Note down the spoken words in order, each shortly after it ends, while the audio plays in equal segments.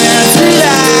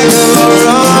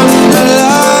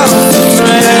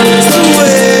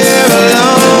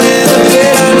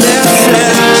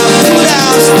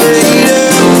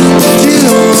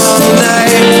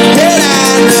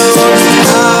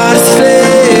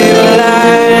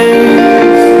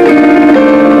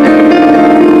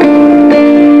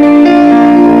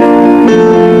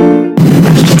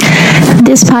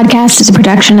podcast is a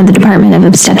production of the Department of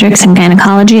Obstetrics and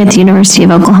Gynecology at the University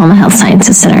of Oklahoma Health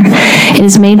Sciences Center. It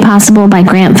is made possible by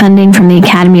grant funding from the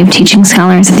Academy of Teaching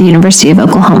Scholars at the University of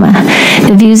Oklahoma.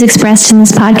 The views expressed in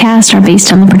this podcast are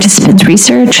based on the participants'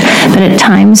 research, but at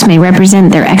times may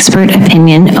represent their expert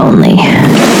opinion only.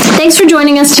 Thanks for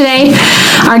joining us today.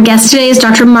 Our guest today is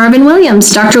Dr. Marvin Williams.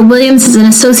 Dr. Williams is an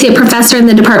associate professor in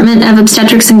the Department of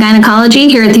Obstetrics and Gynecology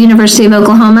here at the University of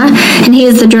Oklahoma, and he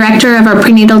is the director of our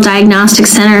Prenatal Diagnostic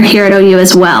Center here at OU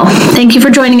as well. Thank you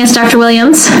for joining us, Dr.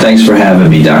 Williams. Thanks for having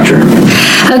me, Doctor.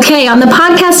 Okay, on the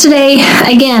podcast today,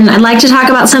 again, I'd like to talk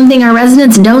about something our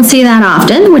residents don't see that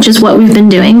often, which is what we've been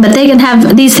doing, but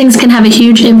these things can have a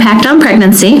huge impact on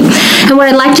pregnancy. And what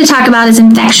I'd like to talk about is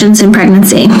infections in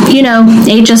pregnancy. You know,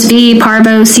 HSV,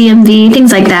 parvo, CMV,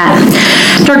 things like that.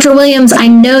 Dr. Williams, I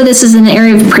know this is an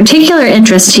area of particular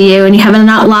interest to you, and you have a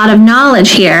lot of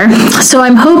knowledge here, so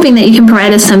I'm hoping that you can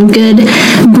provide us some good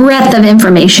breadth of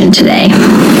information today.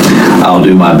 I'll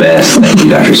do my best. Thank you,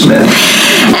 Dr. Smith.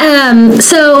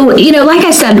 So, like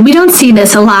I said, we don't see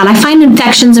this a lot. I find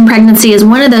infections in pregnancy is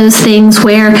one of those things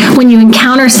where when you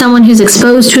encounter someone who's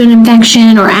exposed to an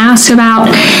infection or ask about,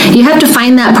 you have to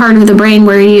find that part of the brain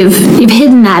where you've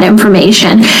hidden that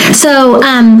information. So,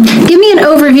 give me an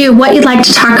overview of what you'd like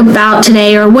to talk about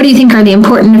today, or what do you think are the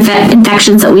important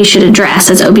infections that we should address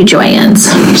as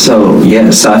OBGYNs? So,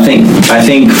 yes, I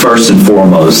think first and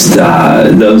foremost,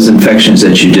 those infections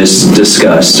that you just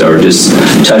discussed or just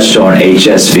touched on,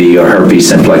 HSV or herpes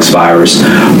simplex virus,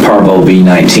 parvo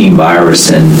B19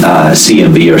 virus, and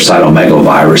CMV or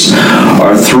cytomegalovirus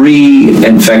are three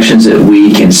infections that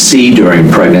we can see during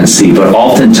pregnancy, but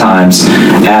oftentimes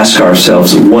ask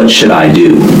ourselves, what should I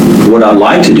do? What I'd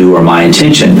like to do, or my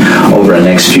intention over the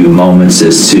next few moments,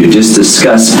 is to just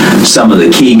discuss some of the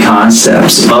key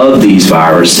concepts of these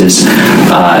viruses,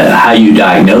 how you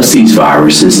diagnose these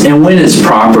viruses, and when it's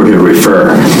proper to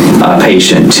refer a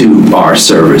patient to our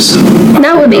service.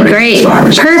 That would be great.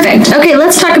 Perfect. Okay,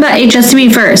 let's talk about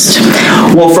HSV first.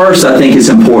 Well, first, I think it's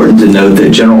important to note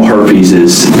that genital herpes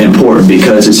is important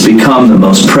because it's become the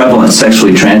most prevalent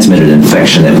sexually transmitted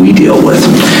infection that we deal with.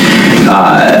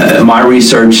 My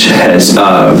research has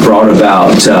brought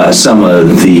about some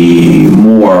of the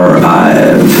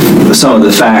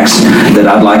facts that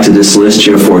I'd like to just list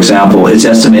here. For example, it's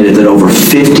estimated that over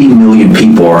 50 million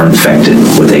people are infected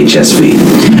with HSV.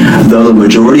 Though the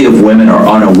majority of women are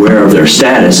unaware of their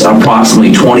status,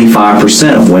 approximately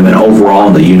 25% of women overall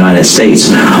in the United States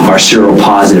are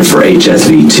seropositive for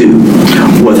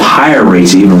HSV2, with higher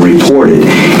rates even reported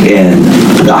in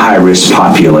the high-risk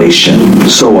population.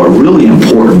 So a really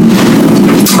important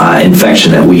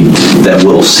infection that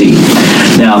we'll see.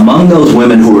 Now, among those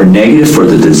women who are negative for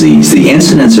the disease, the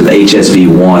incidence of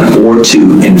HSV1 or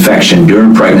 2 infection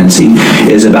during pregnancy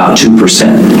is about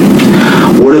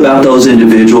 2%. What about those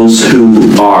individuals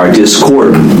who are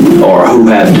discordant, or who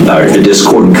have a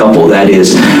discordant couple, that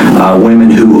is,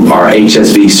 women who are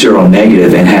HSV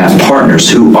seronegative and have partners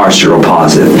who are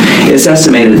seropositive? It's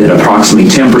estimated that approximately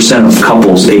 10% of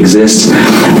couples exist,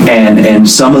 and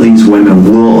some of these women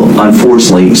will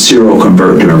unfortunately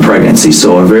seroconvert during pregnancy.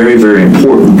 So a very, very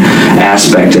important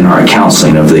aspect in our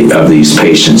counseling of these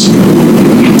patients.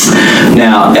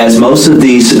 Now, as most of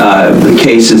these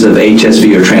cases of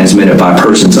HSV are transmitted by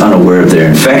persons unaware of their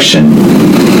infection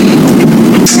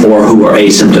or who are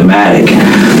asymptomatic,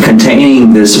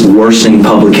 containing this worsening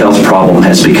public health problem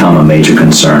has become a major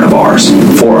concern of ours,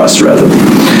 for us rather.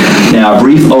 Now, a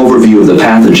brief overview of the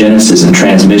pathogenesis and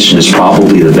transmission is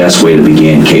probably the best way to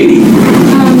begin, Katie.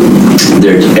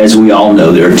 As we all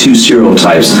know, there are two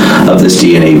serotypes of this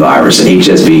DNA virus,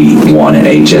 HSV1 and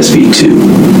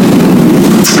HSV2.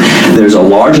 There's a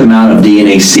large amount of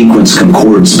DNA sequence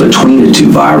concordance between the two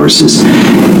viruses,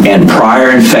 and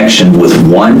prior infection with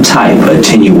one type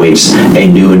attenuates a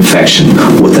new infection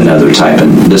with another type,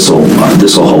 and this will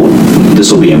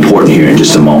be important here in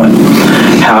just a moment.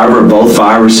 However, both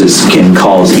viruses can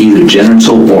cause either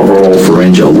genital or oral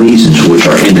pharyngeal lesions, which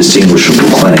are indistinguishable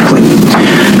clinically.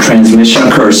 Transmission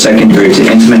occurs secondary to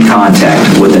intimate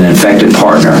contact with an infected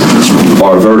partner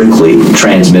or vertically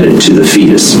transmitted to the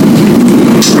fetus.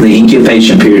 The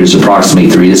incubation period is approximately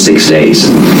 3 to 6 days.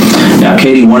 Now,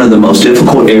 Katie, one of the most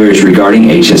difficult areas regarding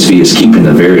HSV is keeping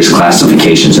the various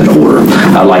classifications in order.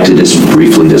 I'd like to just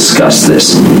briefly discuss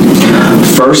this.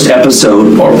 First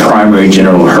episode, or primary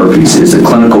genital herpes, is a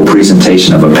clinical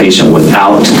presentation of a patient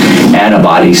without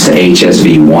antibodies to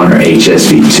HSV1 or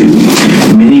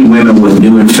HSV2. Many women with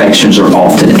new infections are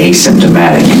often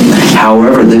asymptomatic.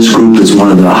 However, this group is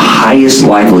one of the highest highest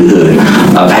likelihood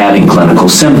of having clinical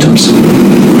symptoms.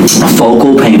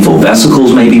 Focal painful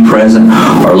vesicles may be present,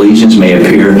 or lesions may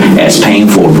appear as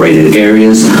painful abraded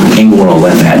areas. Inguinal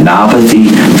lymphadenopathy,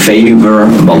 fever,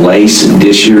 malaise,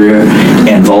 dysuria,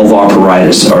 and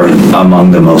vulvopruritus are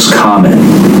among the most common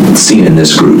seen in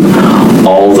this group,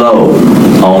 although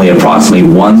only approximately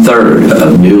 1/3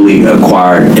 of newly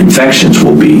acquired infections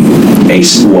will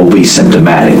be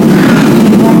symptomatic.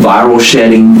 Viral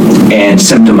shedding and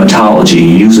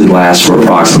symptomatology usually lasts for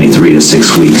approximately 3 to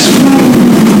 6 weeks.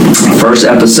 First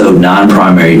episode,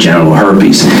 non-primary genital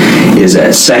herpes, is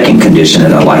a second condition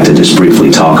that I'd like to just briefly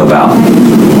talk about.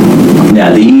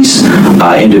 Now, these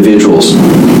individuals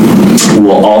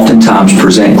will oftentimes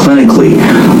present clinically.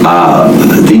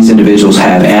 These individuals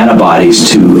have antibodies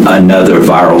to another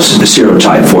viral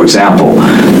serotype. For example,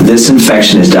 this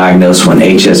infection is diagnosed when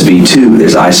HSV2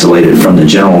 is isolated from the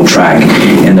genital tract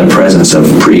in the presence of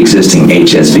pre-existing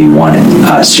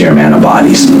HSV1 serum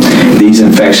antibodies. These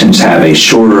infections have a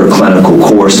shorter clinical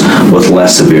course with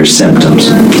less severe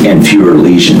symptoms and fewer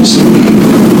lesions.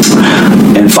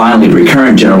 And finally,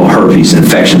 recurrent genital herpes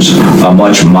infections are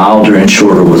much milder and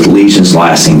shorter, with lesions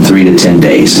lasting 3 to 10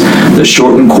 days. The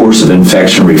shortened course of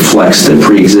infection reflects the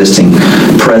pre-existing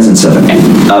presence of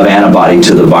antibody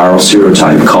to the viral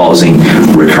serotype causing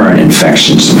recurrent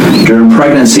infections. During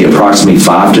pregnancy, approximately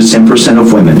 5 to 10%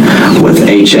 of women with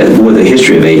a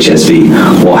history of HSV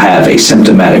will have a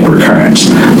symptomatic recurrence.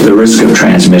 The risk of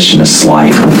transmission is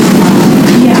slight.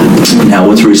 Now,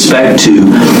 with respect to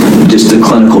just the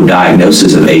clinical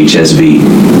diagnosis of HSV,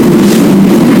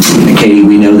 Katie,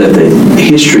 we know that the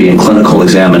history and clinical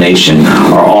examination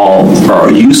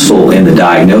are useful in the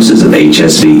diagnosis of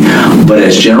HSV, but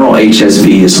as general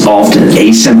HSV is often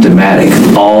asymptomatic,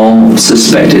 all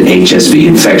suspected HSV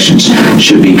infections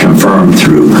should be confirmed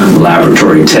through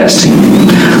laboratory testing.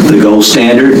 The gold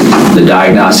standard, the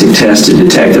diagnostic test to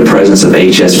detect the presence of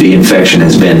HSV infection,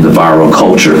 has been the viral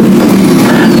culture.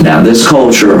 Now, this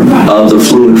culture of the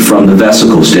fluid from the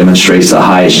vesicles demonstrates the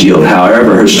highest yield.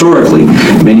 However, historically,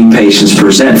 many patients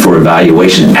present for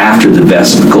evaluation after the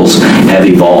vesicles have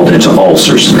evolved into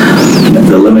ulcers.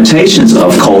 The limitations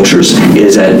of cultures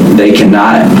is that they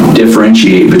cannot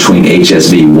differentiate between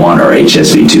HSV1 or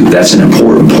HSV2. That's an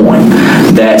important point.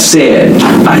 That said,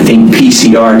 I think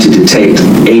PCR to detect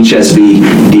HSV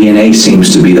DNA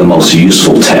seems to be the most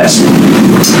useful test.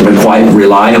 They're quite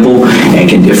reliable and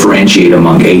can differentiate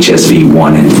among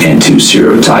HSV1 and 2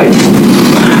 serotype.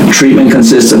 Treatment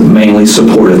consists of mainly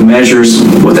supportive measures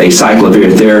with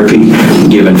acyclovir therapy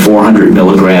given 400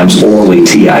 milligrams orally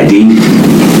TID.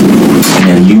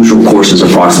 And the usual course is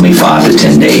approximately 5 to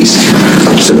 10 days.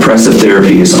 Suppressive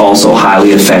therapy is also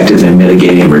highly effective in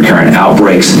mitigating recurrent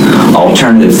outbreaks.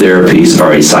 Alternative therapies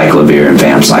are acyclovir and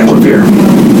famciclovir.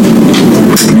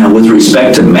 Now, with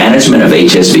respect to management of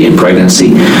HSV in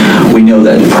pregnancy, we know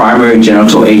that primary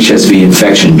genital HSV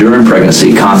infection during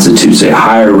pregnancy constitutes a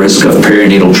higher risk of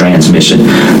perinatal transmission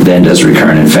than does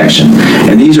recurrent infection.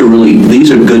 And these are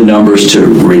good numbers to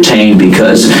retain,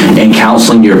 because in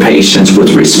counseling your patients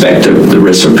with respect to the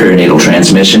risk of perinatal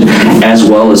transmission as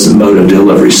well as the mode of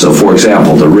delivery. So, for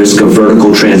example, the risk of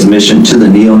vertical transmission to the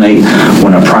neonate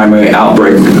when a primary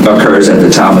outbreak occurs at the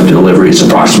time of delivery is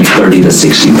approximately 30 to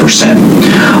 60%.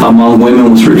 Among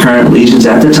women with recurrent lesions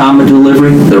at the time of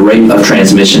delivery, the rate of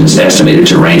transmission is estimated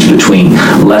to range between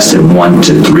less than 1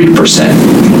 to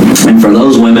 3%. And for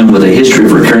those women with a history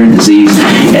of recurrent disease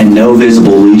and no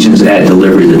visible lesions at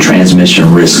delivery, the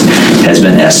transmission risk has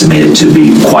been estimated to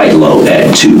be quite low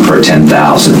at 2 per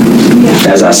 10,000.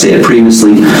 As I said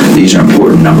previously, these are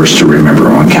important numbers to remember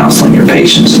when counseling your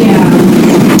patients.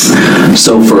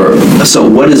 So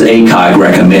what does ACOG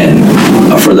recommend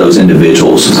for those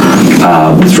individuals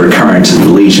with recurrent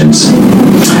lesions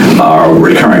or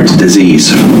recurrent disease?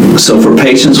 So for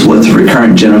patients with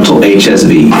recurrent genital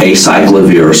HSV,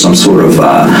 acyclovir or some sort of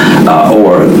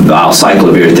or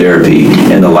valcyclovir therapy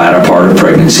in the latter part of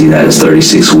pregnancy, that is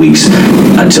 36 weeks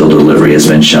until delivery, has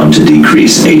been shown to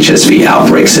decrease HSV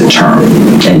outbreaks at term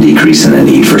and decrease in the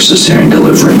need for cesarean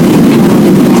delivery.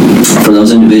 For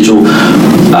those individuals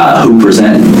who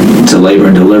present to labor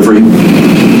and delivery,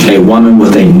 a woman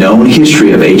with a known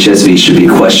history of HSV should be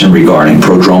questioned regarding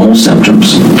prodromal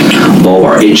symptoms,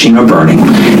 vulvar itching or burning,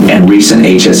 and recent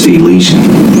HSV lesion.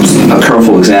 A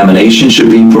careful examination should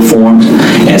be performed,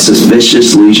 and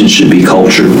suspicious lesions should be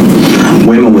cultured.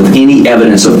 Women with any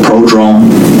evidence of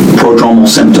prodromal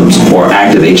symptoms or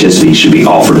active HSV should be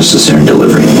offered a cesarean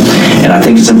delivery. And I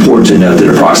think it's important to note that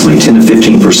approximately 10 to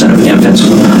 15% of infants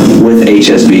with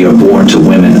HSV are born to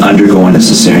women undergoing a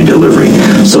cesarean delivery.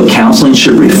 So counseling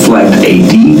should reflect a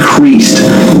decreased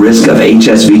risk of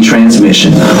HSV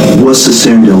transmission with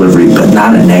cesarean delivery, but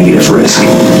not a negative risk.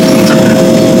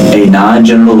 A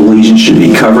non-genital lesion should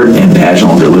be covered and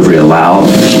vaginal delivery allowed.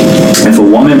 If a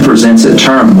woman presents at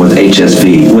term with an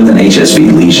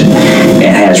HSV lesion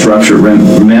and has ruptured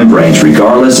membranes,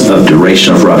 regardless of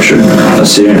duration of rupture, a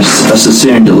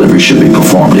cesarean delivery should be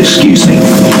performed.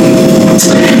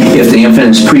 If the infant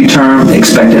is preterm,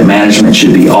 expectant management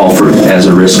should be offered as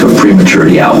the risk of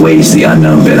prematurity outweighs the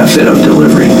unknown benefit of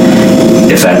delivery.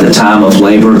 If at the time of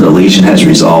labor the lesion has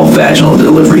resolved, vaginal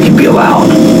delivery can be allowed.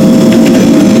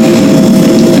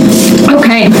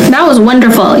 Okay, that was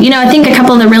wonderful. I think a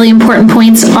couple of the really important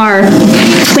points are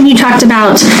when you talked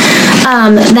about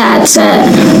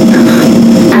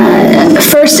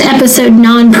first episode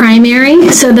non-primary,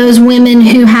 so those women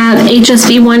who have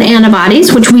HSV-1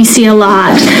 antibodies, which we see a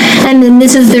lot, and then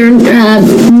this is their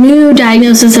new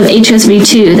diagnosis of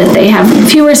HSV-2, that they have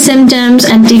fewer symptoms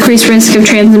and decreased risk of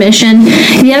transmission.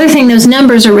 The other thing, those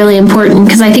numbers are really important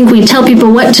because I think we tell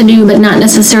people what to do, but not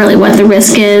necessarily what the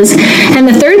risk is. And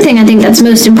the third thing I think that's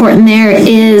most important there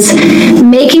is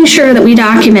making sure that we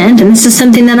document, and this is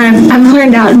something that I've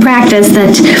learned out in practice,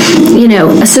 that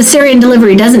a cesarean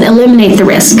delivery doesn't eliminate the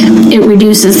risk, it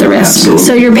reduces the risk. Absolutely.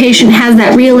 So your patient has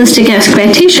that realistic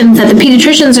expectation that the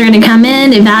pediatricians are going to come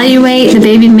in, evaluate, the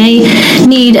baby may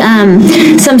need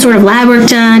some sort of lab work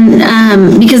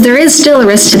done, because there is still a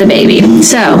risk to the baby.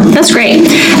 So that's great.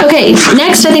 Okay,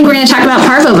 next I think we're going to talk about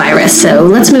parvovirus, so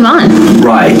let's move on.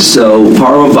 Right, so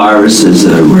parvovirus is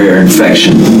a rare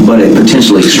infection, but a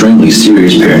potentially extremely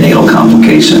serious perinatal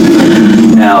complication.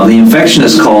 Now, the infection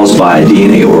is caused by a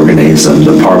DNA organism,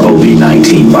 the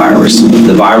parvo-V19 virus.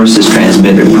 The virus is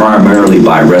transmitted primarily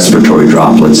by respiratory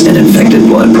droplets and infected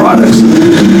blood products.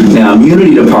 Now,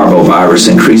 immunity to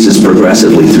parvovirus increases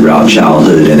progressively throughout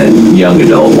childhood and in young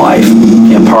adult life,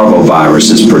 and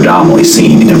parvovirus is predominantly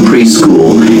seen in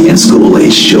preschool and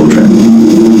school-aged children.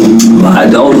 By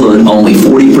adulthood, only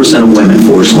 40% of women,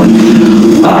 fortunately,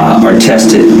 are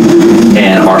tested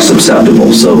and are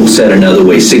susceptible. So, said another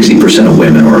way, 60% of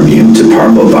women are immune to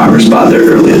parvovirus by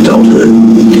their early adulthood.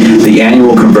 The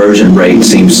annual seroconversion rate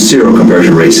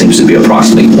seems to be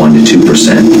approximately 1 to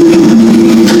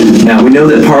 2%. Now, we know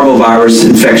that parvovirus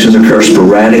infections occur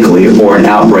sporadically or in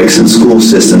outbreaks in school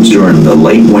systems during the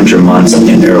late winter months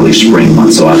and early spring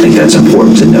months. So I think that's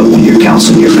important to note when you're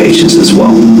counseling your patients as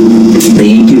well. The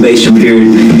incubation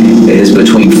period is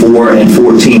between 4 and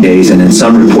 14 days, and in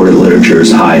some reported literature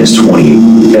as high as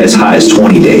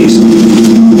 20 days.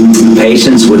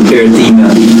 Patients with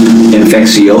erythema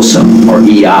infectiosum, or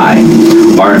EI,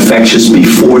 are infectious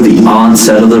before the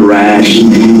onset of the rash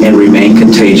and remain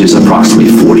contagious approximately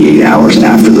 48 hours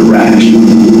after the rash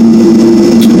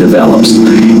develops.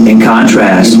 In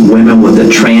contrast, women with a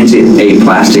transient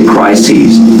aplastic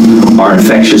crises are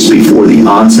infectious before the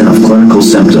onset of clinical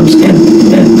symptoms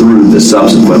and through the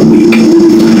subsequent week.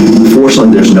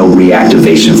 Fortunately, there's no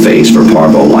reactivation phase for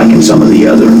parvo like in some of the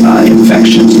other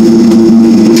infections.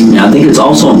 Now, I think it's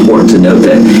also important to note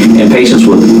that in patients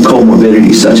with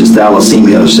comorbidities such as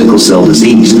thalassemia or sickle cell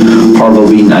disease,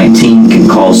 parvo-V19 can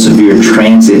cause severe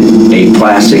transient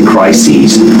aplastic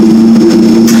crises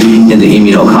in the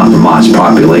immunocompromised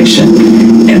population,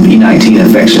 and V19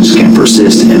 infections can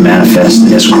persist and manifest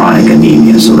as chronic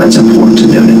anemia. So that's important to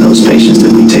note in those patients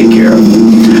that we take care of.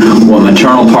 When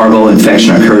maternal parvo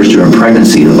infection occurs during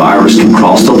pregnancy, the virus can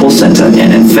cross the placenta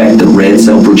and infect the red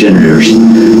cell progenitors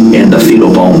in the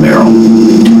fetal bone marrow.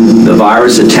 The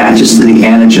virus attaches to the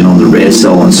antigen on the red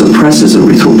cell and suppresses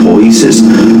erythropoiesis,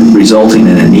 resulting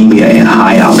in anemia and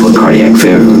high output cardiac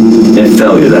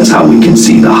failure. That's how we can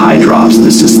see the high drops.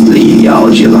 This is the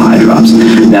etiology of the high drops.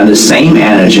 Now, the same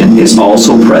antigen is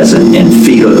also present in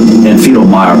fetal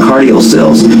myocardial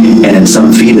cells, and in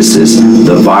some fetuses,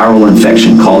 the viral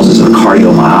infection causes a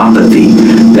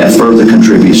cardiomyopathy that further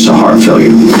contributes to heart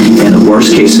failure. In the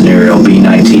worst case scenario,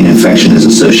 V19 infection is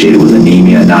associated with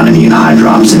anemia, non-immune high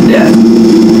drops, and death.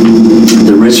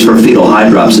 The risk for fetal high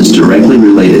drops is directly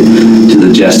related to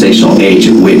the gestational age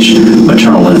at which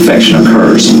maternal infection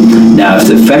occurs. Now, if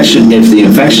the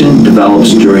infection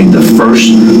develops during the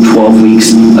first 12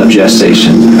 weeks of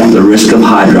gestation, the risk of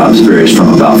high drops varies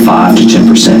from about 5 to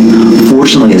 10%.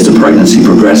 Fortunately, as the pregnancy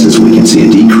progresses, we can see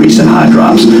a decrease in high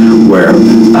drops, where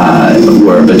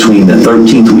between the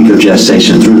 13th week of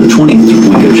gestation through the 20th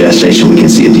week of gestation, we can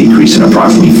see a decrease in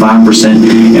approximately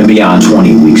 5%, and beyond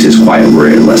 20 weeks is quite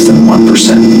rare, less than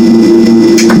 1%.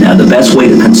 Now, the best way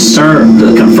to confirm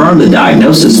the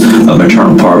diagnosis of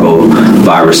maternal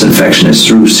parvovirus infection is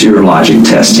through serologic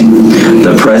testing.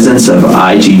 The presence of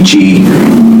IgG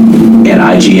and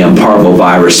IgM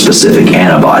parvovirus-specific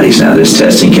antibodies. Now, this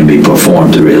testing can be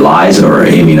performed through ELISA or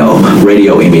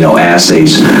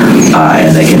radioimmunoassays,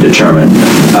 and they can determine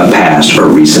a past or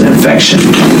recent infection.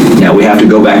 Now, we have to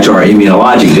go back to our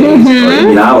immunology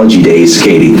days,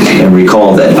 Katie, and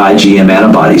recall that IgM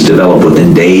antibodies develop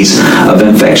within days of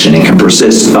infection and can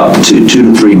persist up to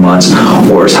 2 to 3 months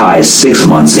or as high as 6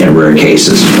 months in rare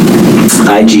cases.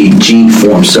 IgG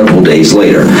forms several days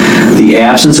later. The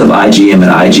absence of IgM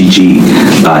and IgG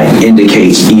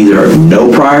indicates either no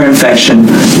prior infection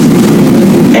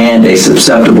and a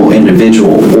susceptible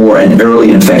individual or an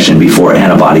early infection before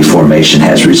antibody formation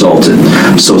has resulted.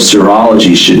 So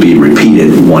serology should be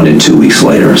repeated 1 to 2 weeks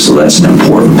later. So that's an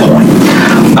important point.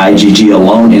 IgG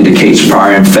alone indicates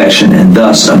prior infection and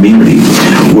thus immunity,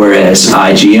 whereas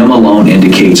IgM alone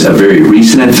indicates a very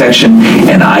recent infection,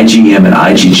 and IgM and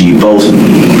IgG both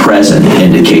present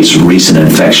indicates recent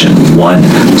infection 1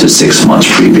 to 6 months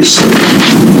previously.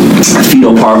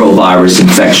 Fetal parvovirus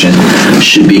infection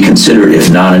should be considered if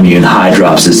non-immune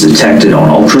hydrops is detected on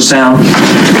ultrasound.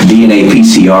 DNA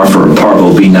PCR for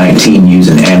parvo B19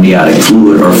 using amniotic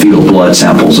fluid or fetal blood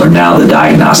samples are now the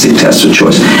diagnostic test of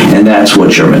choice, and that's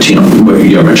what your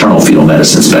maternal fetal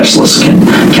medicine specialist can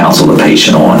counsel the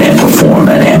patient on and perform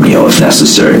an amnio if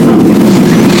necessary.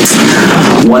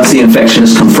 Once the infection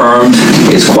is confirmed,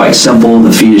 it's quite simple.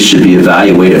 The fetus should be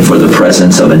evaluated for the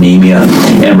presence of anemia,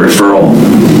 and referral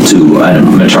to a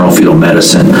maternal fetal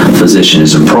medicine physician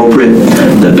is appropriate.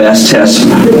 The best test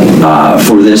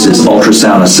for this is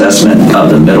ultrasound assessment of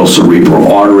the middle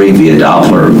cerebral artery via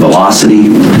Doppler velocity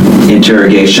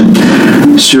interrogation.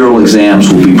 Serial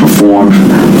exams will be performed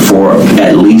for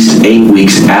at least 8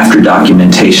 weeks after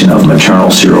documentation of maternal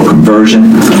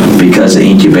seroconversion, because the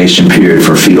incubation period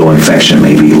for fetal infection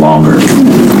may be longer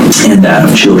in that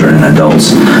of children and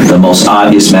adults. The most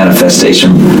obvious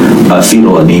manifestation of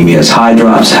fetal anemia is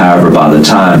hydrops. However, by the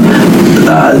time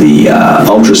the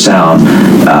ultrasound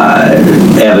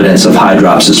evidence of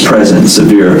hydrops is present,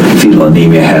 severe fetal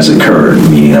anemia has occurred,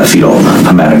 meaning a fetal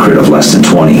hematocrit of less than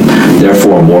 20.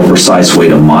 Therefore, a more precise way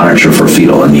to monitor for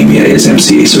fetal anemia is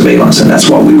MCA surveillance, and that's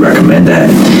why we recommend that.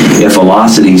 If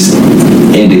velocities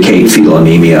indicate fetal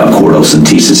anemia, a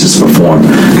chordocentesis is performed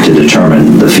to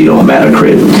determine the fetal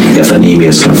hematocrit. If anemia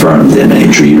is confirmed, then an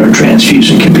intrauterine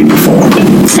transfusion can be performed.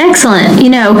 Excellent. You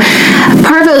know,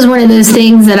 parvo is one of those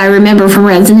things that I remember from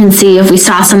residency. If we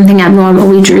saw something abnormal,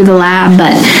 we drew the lab.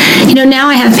 But, you know, now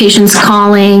I have patients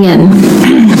calling and,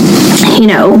 you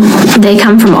know, they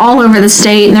come from all over the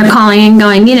state and they're calling and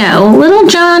going, you know, little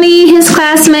Johnny, his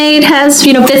classmate has,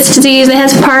 you know, Fitz disease, they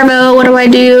has parvo, what do I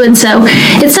do? And so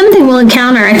it's something we'll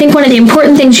encounter. I think one of the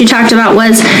important things you talked about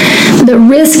was the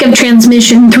risk of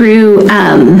transmission through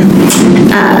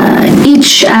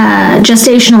each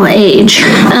gestational age.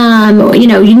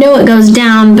 You know it goes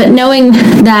down, but knowing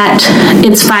that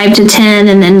it's 5 to 10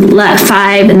 and then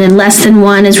 5 and then less than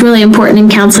 1 is really important in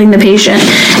counseling the patient.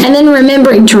 And then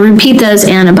remembering to repeat those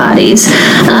antibodies.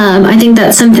 I think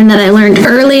that's something that I learned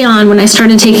early on when I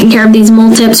started taking care of these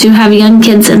multips who have young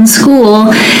kids in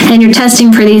school, and you're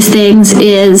testing for these things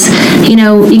is, you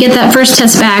know, you get that first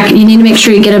test back, you need to make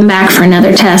sure you get them back for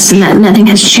another test, and that nothing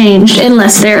has changed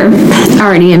unless they're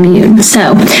already immune.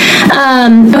 So,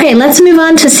 okay, let's move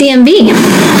on to CMV.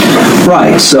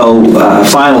 Right, so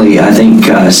finally, I think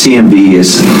CMV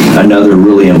is another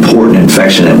really important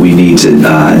infection that we need to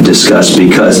discuss,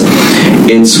 because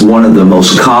it's one of the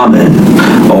most common,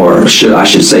 or I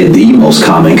should say the most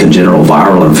common congenital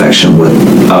viral infection with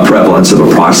a prevalence of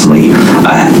approximately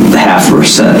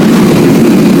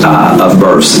 0.5% of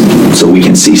births. So we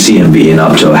can see CMV in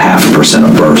up to 0.5%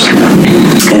 of births.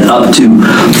 And up to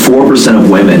 4% of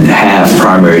women have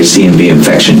primary CMV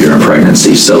infection during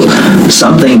pregnancy. So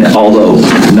something that, although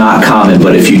not common,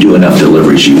 but if you do enough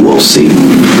deliveries, you will see.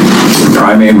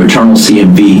 Primary maternal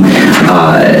CMV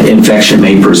infection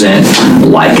may present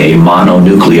like a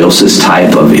mononucleosis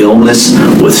type of illness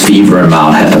with fever and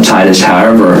mild hepatitis.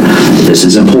 However, this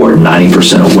is important,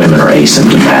 90% of women are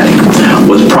asymptomatic.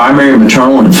 With primary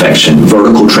maternal infection,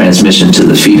 vertical transmission to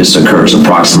the fetus occurs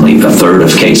approximately a third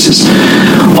of cases.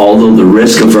 Although the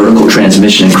risk of vertical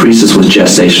transmission increases with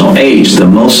gestational age, the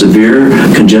most severe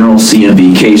congenital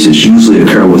CMV cases usually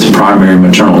occur with primary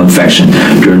maternal infection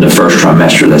during the first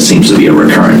trimester. That seems to be a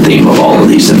recurrent theme of all of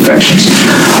these infections.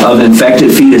 Of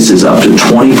infected fetuses, up to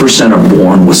 20% are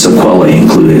born with sequelae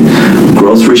included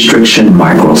growth restriction,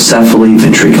 microcephaly,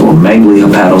 ventriculomegaly,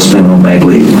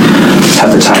 hepatosplenomegaly,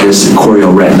 hepatitis,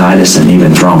 chorioretinitis, and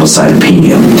even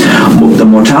thrombocytopenia. The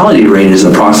mortality rate is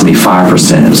approximately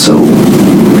 5%, so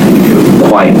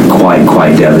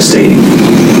quite devastating.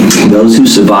 Those who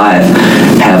survive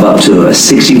have up to a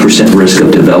 60% risk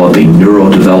of developing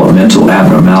neurodevelopmental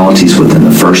abnormalities within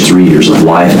the first 3 years of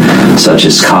life, such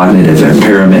as cognitive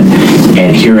impairment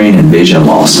and hearing and vision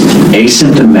loss.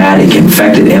 Asymptomatic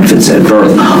infected infants at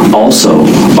birth also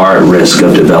are at risk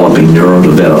of developing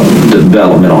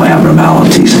neurodevelopmental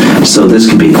abnormalities, so this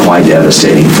can be quite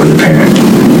devastating for the parent.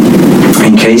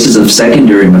 In cases of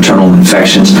secondary maternal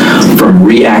infections from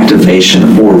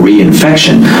reactivation or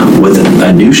reinfection with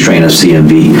a new strain of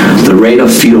CMV, the rate of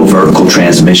fetal vertical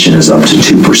transmission is up to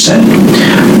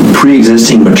 2%.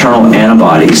 Pre-existing maternal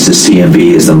antibodies to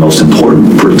CMV is the most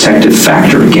important protective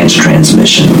factor against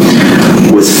transmission.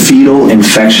 With fetal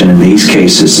infection in these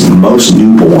cases, most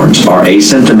newborns are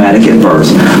asymptomatic at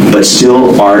birth, but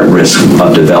still are at risk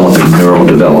of developing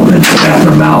neurodevelopmental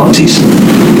abnormalities.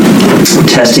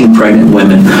 Testing pregnant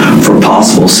women for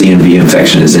possible CMV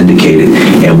infection is indicated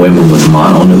in women with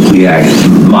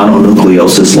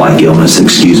mononucleosis-like illness,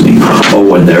 or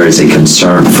when there is a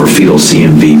concern for fetal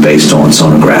CMV based on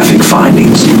sonographic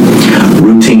findings.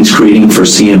 Routine screening for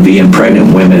CMV in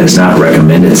pregnant women is not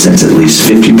recommended since at least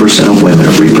 50% of women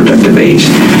of reproductive age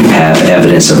have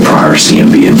evidence of prior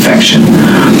CMV infection.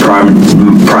 Primary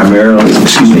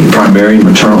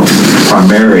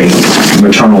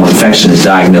maternal infection is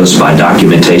diagnosed by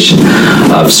documentation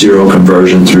of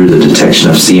seroconversion through the detection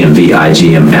of CMV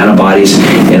IgM antibodies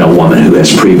in a woman who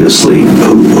was previously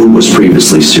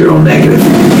seronegative.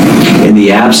 In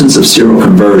the absence of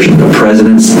seroconversion, the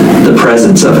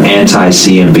presence of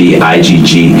anti-CMV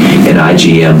IgG and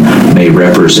IgM may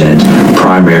represent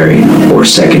primary or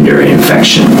secondary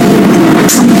infection.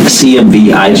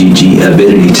 CMV IgG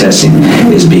avidity testing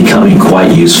is becoming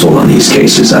quite useful in these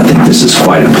cases. I think this is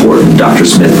quite important, Dr.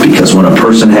 Smith, because when a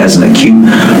person has an acute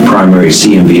primary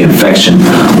CMV infection,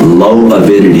 low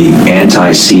avidity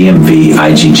anti-CMV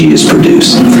IgG is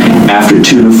produced. After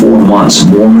 2 to 4 months,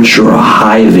 more mature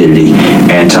high avidity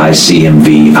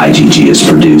anti-CMV IgG is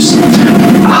produced.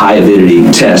 High avidity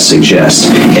tests suggest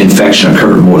infection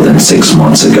occurred more than 6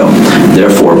 months ago.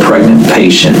 Therefore, a pregnant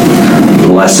patient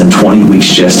less than 20 weeks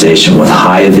gestation with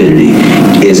high avidity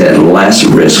is at less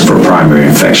risk for primary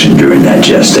infection during that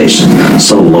gestation.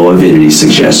 So low avidity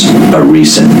suggests a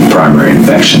recent primary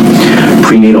infection.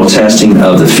 Prenatal testing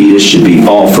of the fetus should be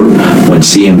offered when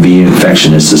CMV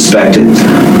infection is suspected.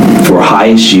 For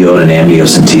highest yield, an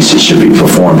amniocentesis should be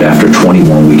performed after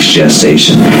 21 weeks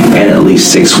gestation and at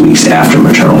least 6 weeks after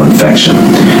maternal infection.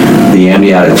 The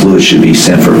amniotic fluid should be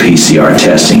sent for PCR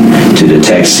testing to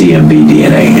detect CMV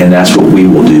DNA, and that's what we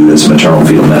will do as maternal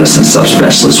fetal medicine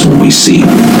subspecialists when we see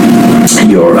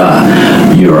your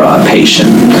patient.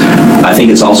 I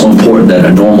think it's also important that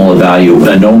a normal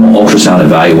ultrasound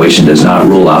evaluation does not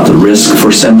rule out the risk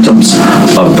for symptoms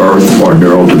of birth or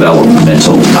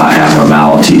neurodevelopmental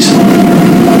abnormalities.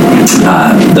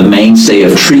 The mainstay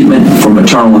of treatment for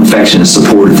maternal infection is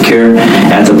supportive care.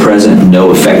 At the present,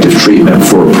 no effective treatment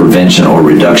for prevention or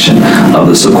reduction of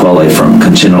the sequelae from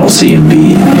congenital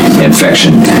CMV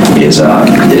infection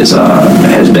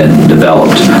has been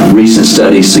developed. Recent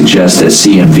studies suggest that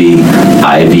CMV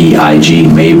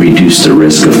IVIG may reduce the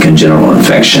risk of congenital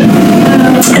infection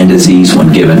and disease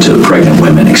when given to pregnant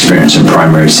women experiencing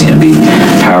primary CMV.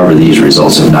 However, these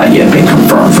results have not yet been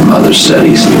confirmed from other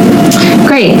studies.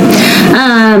 Great.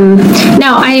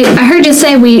 Now, I heard you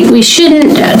say we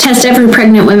shouldn't test every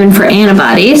pregnant woman for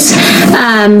antibodies.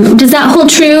 Does that hold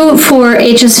true for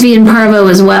HSV and parvo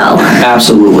as well?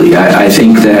 Absolutely. I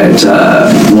think that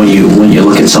when you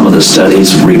look at some of the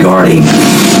studies regarding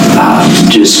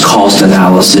just cost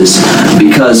analysis,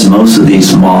 because most of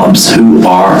these moms who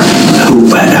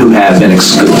have been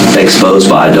exposed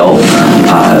by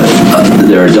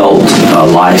their adult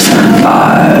life,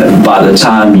 by the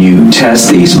time you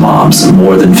test these moms,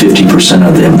 more than 50%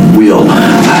 of them will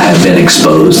have been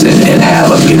exposed and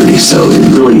have immunity. So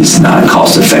it really is not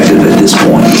cost effective at this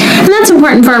point. And that's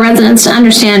important for our residents to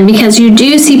understand, because you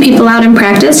do see people out in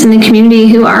practice in the community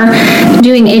who are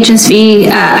doing HSV,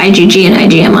 IgG, and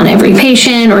IgM on every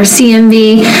patient, or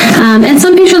CMV. And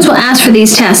some patients will ask for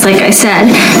these tests, like I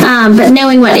said. But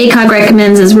knowing what ACOG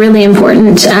recommends is really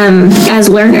important as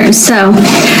learners. So,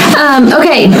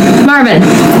 okay, Marvin,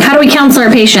 how do we counsel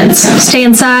our patients? Stay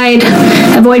inside,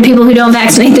 avoid people who don't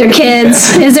vaccinate their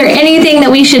kids. Is there anything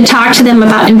that we should talk to them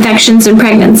about infections and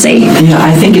pregnancy? Yeah,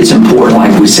 I think it's important,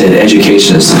 like we said, educate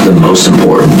education is the most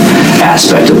important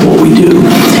aspect of what we do.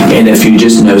 And if you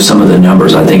just know some of the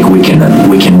numbers, I think we can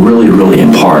really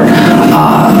impart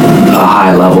a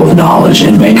high level of knowledge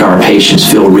and make our patients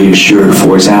feel reassured.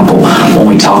 For example, when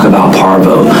we talk about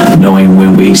parvo, knowing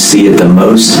when we see it the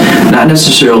most, not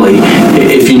necessarily,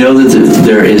 if you know that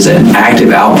there is an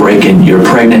active outbreak and you're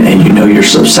pregnant and you know you're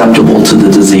susceptible to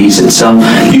the disease itself,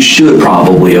 you should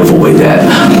probably avoid that.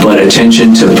 But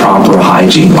attention to proper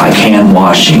hygiene, like hand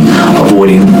washing,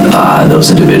 avoiding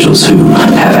those individuals who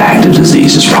have active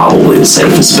disease is probably the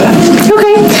safest bet.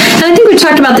 Okay, and I think we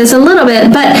talked about this a little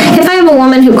bit, but if I have a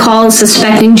woman who calls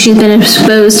suspecting she's been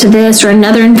exposed to this or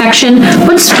another infection,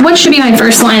 what should be my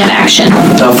first line of action?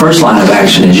 The first line of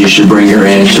action is you should bring her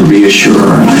in to reassure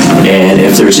her, and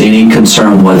if there's any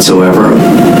concern whatsoever,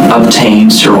 obtain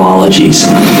serologies.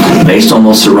 Based on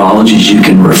those serologies, you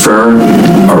can refer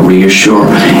or reassure,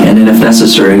 and then if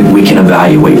necessary, we can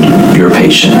evaluate your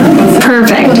patient.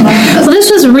 Perfect. Well, this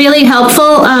was really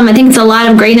helpful. I think it's a lot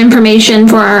of great information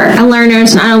for our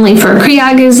learners, not only for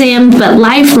pre-aug exams, but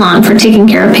lifelong for taking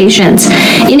care of patients.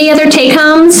 Any other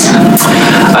take-homes?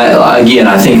 Again,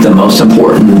 I think the most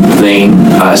important thing,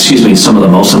 some of the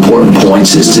most important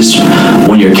points is just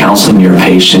when you're counseling your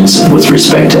patients with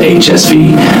respect to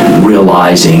HSV,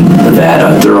 realizing that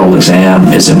a thorough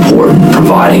exam is important,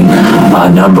 providing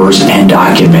numbers and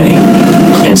documenting.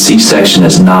 And C-section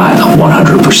is not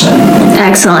 100%.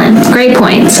 Excellent. Great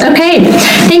points. Okay.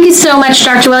 Thank you so much,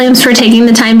 Dr. Williams, for taking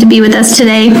the time to be with us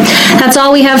today. That's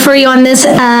all we have for you on this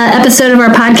episode of our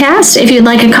podcast. If you'd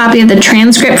like a copy of the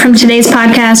transcript from today's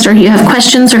podcast, or you have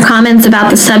questions or comments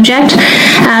about the subject,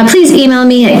 please email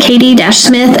me at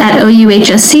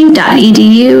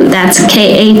katie-smith@ouhsc.edu. That's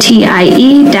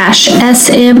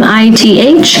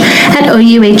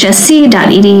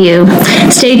katie-smith@ouhsc.edu.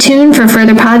 Stay tuned for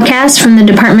further podcasts from the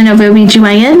Department of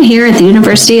OBGYN here at the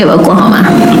University of Oklahoma.